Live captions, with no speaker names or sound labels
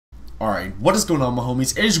Alright, what is going on, my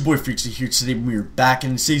homies? It is your boy Freeksterr here. Today we are back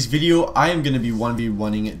in today's video. I am going to be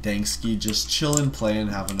 1v1ing Danksy, just chilling, playing,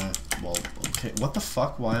 having a... Well, okay, what the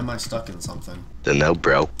fuck? Why am I stuck in something? Dunno,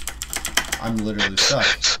 bro. I'm literally stuck.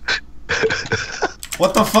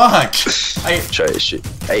 What the fuck? Try this shit.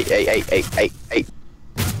 Hey.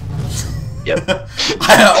 Yep.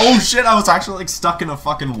 Oh shit, I was actually like stuck in a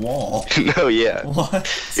fucking wall. No, yeah. What?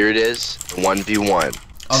 Here it is, 1v1.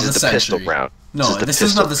 Oh, This is the pistol round. No, this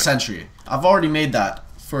is not the century. I've already made that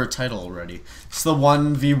for a title already. It's the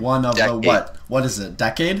 1v1 of Decade. the what? What is it?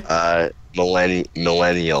 Decade?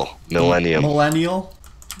 Millennial. Millennial?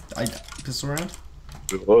 Pistol round?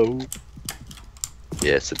 Whoa.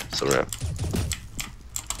 Yeah, it's a pistol round.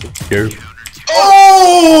 Here.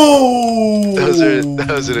 Oh! That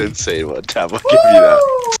was an insane one, Tom. I'll give you that.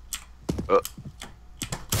 Oh.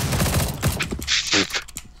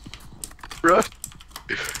 Bro.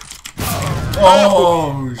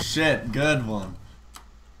 Oh shit, good one.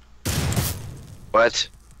 What?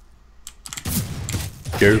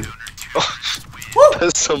 Here. Oh,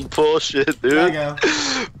 that's some bullshit, dude. There you go.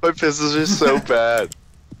 My pistols are so bad.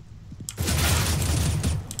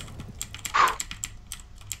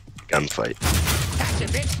 Gunfight.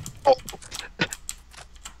 Oh.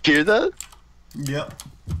 Hear that? Yep.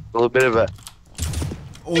 A little bit of a...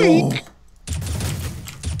 Oh.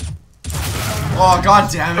 Oh god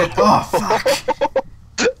damn it. Oh fuck.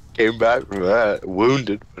 Came back from that.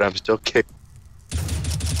 Wounded, but I'm still kicking.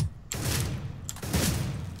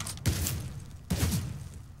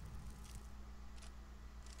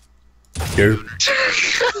 Here.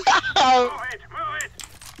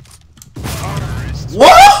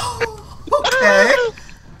 What? Okay.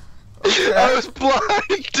 I was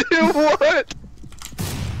blind, dude, what?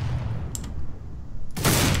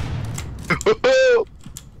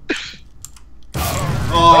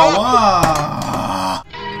 Oh wow.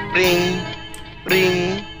 Ring,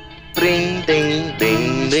 ring, ring, ding,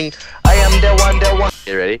 ding, ding. I am the one.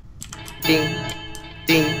 You ready? Ding,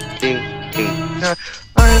 ding, ding, ding.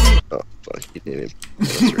 I'm... Oh, fuck, you didn't.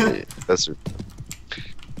 That's right.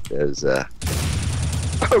 There's, oh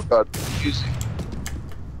god, confusing.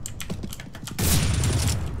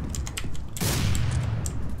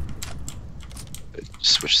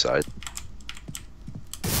 Switch sides.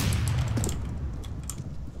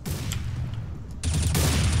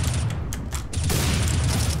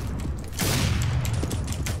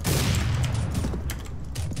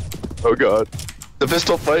 Oh god. The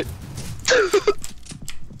pistol fight.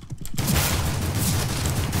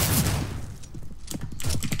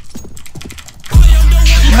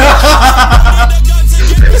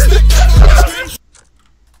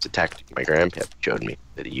 It's a tactic my grandpa showed me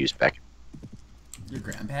that he used back. Your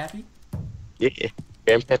grandpappy? Yeah,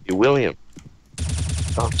 Grandpappy William.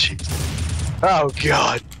 Oh jeez. Oh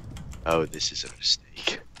god. Oh, this is a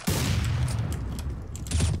mistake.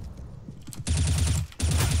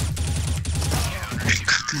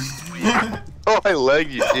 Oh, I leg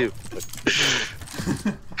you too.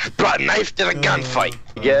 Brought a knife to the gunfight.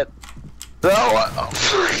 You get? Oh,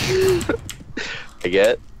 I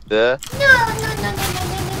get the.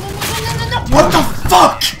 What the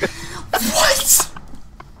fuck? What?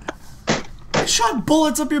 I shot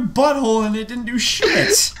bullets up your butthole and it didn't do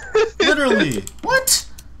shit. Literally. What?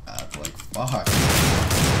 That's like fuck.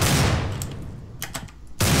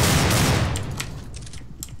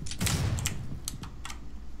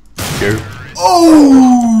 Here.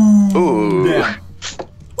 Oh! Ooh. Damn.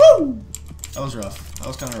 Woo! That was rough. That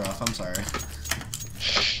was kind of rough. I'm sorry.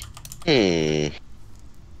 I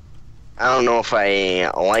don't know if I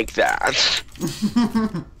like that.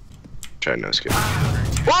 Try no scope.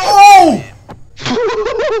 Oh!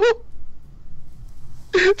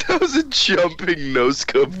 That was a jumping no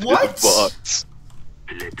scope What? box.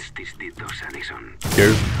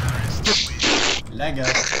 Here. Lego.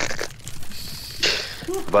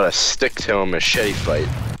 About a stick to a machete fight.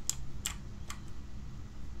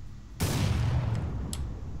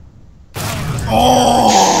 Oh!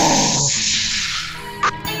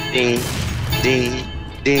 Ding, ding,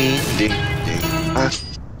 ding, ding, ding.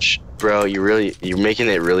 Bro, you're making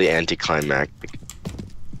it really anticlimactic.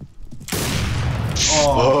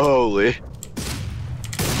 Oh. Holy.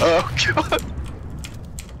 Oh god.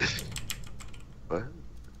 What?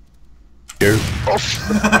 Here. Oh.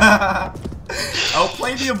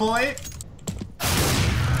 Outplayed you, boy.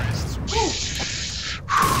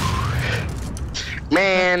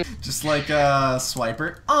 Man. Just like a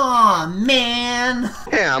swiper. Aw, man.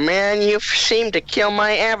 Yeah, man, you seem to kill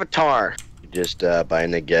my avatar. Just by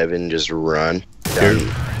Negevin, just run.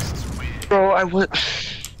 Done. Bro, I was.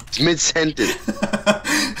 It's mid-sentence.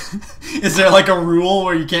 Is there like a rule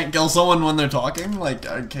where you can't kill someone when they're talking? Like,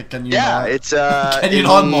 can you? Yeah, not, it's Can you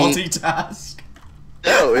not multitask?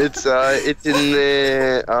 No, it's in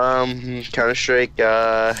the Counter-Strike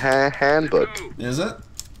handbook. Is it?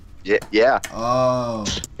 Yeah. Oh.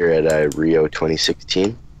 Here at Rio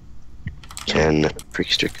 2016. Can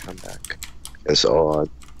Freeksterr come back? That's all.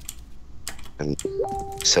 And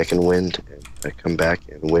second wind, and I come back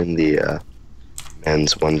and win the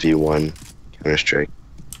men's 1v1 Counter-Strike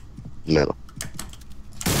medal.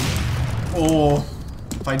 Oh,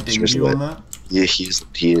 if I dinged you on that? Yeah, he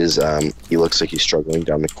looks like he's struggling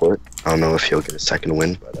down the court. I don't know if he'll get a second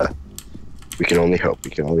win, but we can only hope.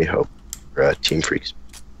 We can only hope for Team Freaks.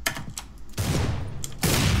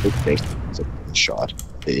 I think it's a shot.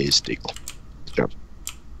 It is Deagle. Jump.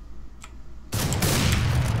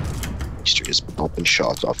 Freeksterr is pumping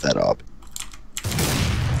shots off that op.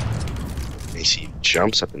 He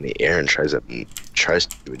jumps up in the air and tries to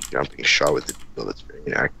do a jumping shot with the Deagle that's very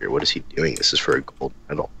inaccurate. What is he doing? This is for a gold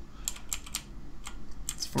medal.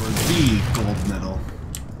 It's for the gold medal.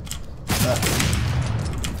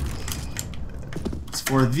 It's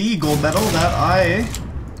for the gold medal that I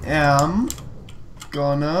am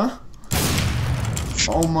gonna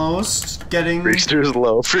almost getting. Freeksterr is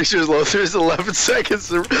low. Freeksterr is low. There's 11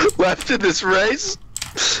 seconds left in this race.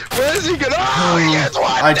 Where is he gonna? Oh, he gets one.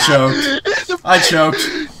 I choked. I choked.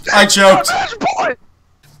 I choked.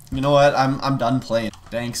 You know what? I'm done playing.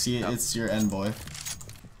 Danksy, it's your end, boy.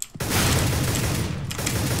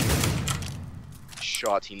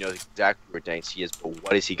 Shots. He knows exactly where Danksy is, but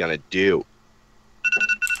what is he gonna do?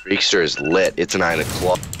 Freeksterr is lit. It's 9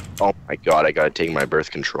 o'clock. Oh my god! I gotta take my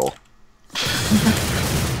birth control.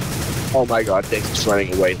 Oh my god! Danksy's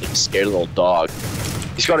running away like a scared little dog.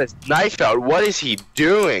 He's got his knife out. What is he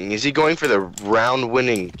doing? Is he going for the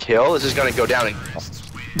round-winning kill? This is gonna go down in...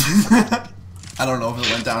 I don't know if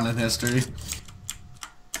it went down in history.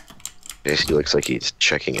 He looks like he's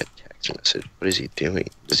checking a text message. What is he doing?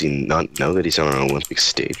 Does he not know that he's on an Olympic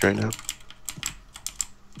stage right now?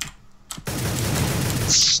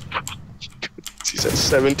 He's at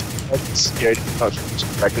 17. I'm scared.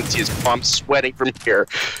 I can see his palms sweating from here.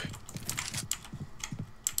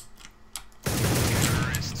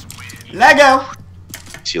 Lego!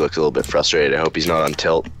 He looks a little bit frustrated. I hope he's not on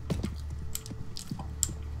tilt.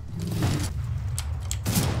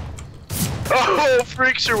 Oh,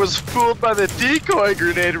 Freeksterr was fooled by the decoy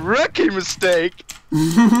grenade. Rookie mistake.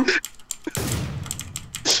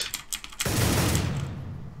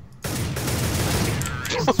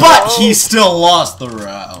 But he still lost the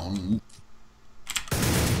round.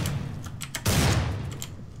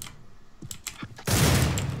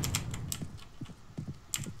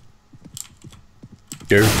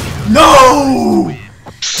 Here. No!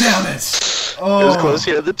 Damn it! Oh, It was close.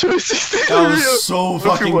 He had the twisty. that was so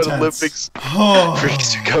fucking tense. Olympics. Oh.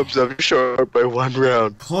 Freeksterr comes up short by 1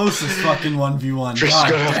 round. Closest fucking 1v1.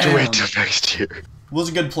 Freekster's gonna have to damn. wait till next year. Was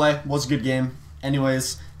a good play. Was a good game.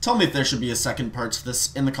 Anyways, tell me if there should be a second part to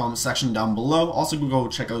this in the comment section down below. Also, go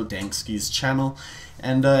check out Danksky's channel.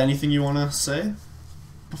 And anything you want to say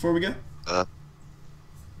before we go?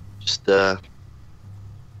 Just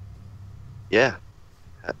yeah.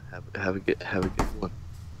 Have a good one.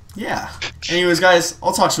 Yeah. Anyways, guys,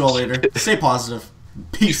 I'll talk to you all later. Stay positive.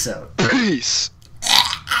 Peace out. Peace.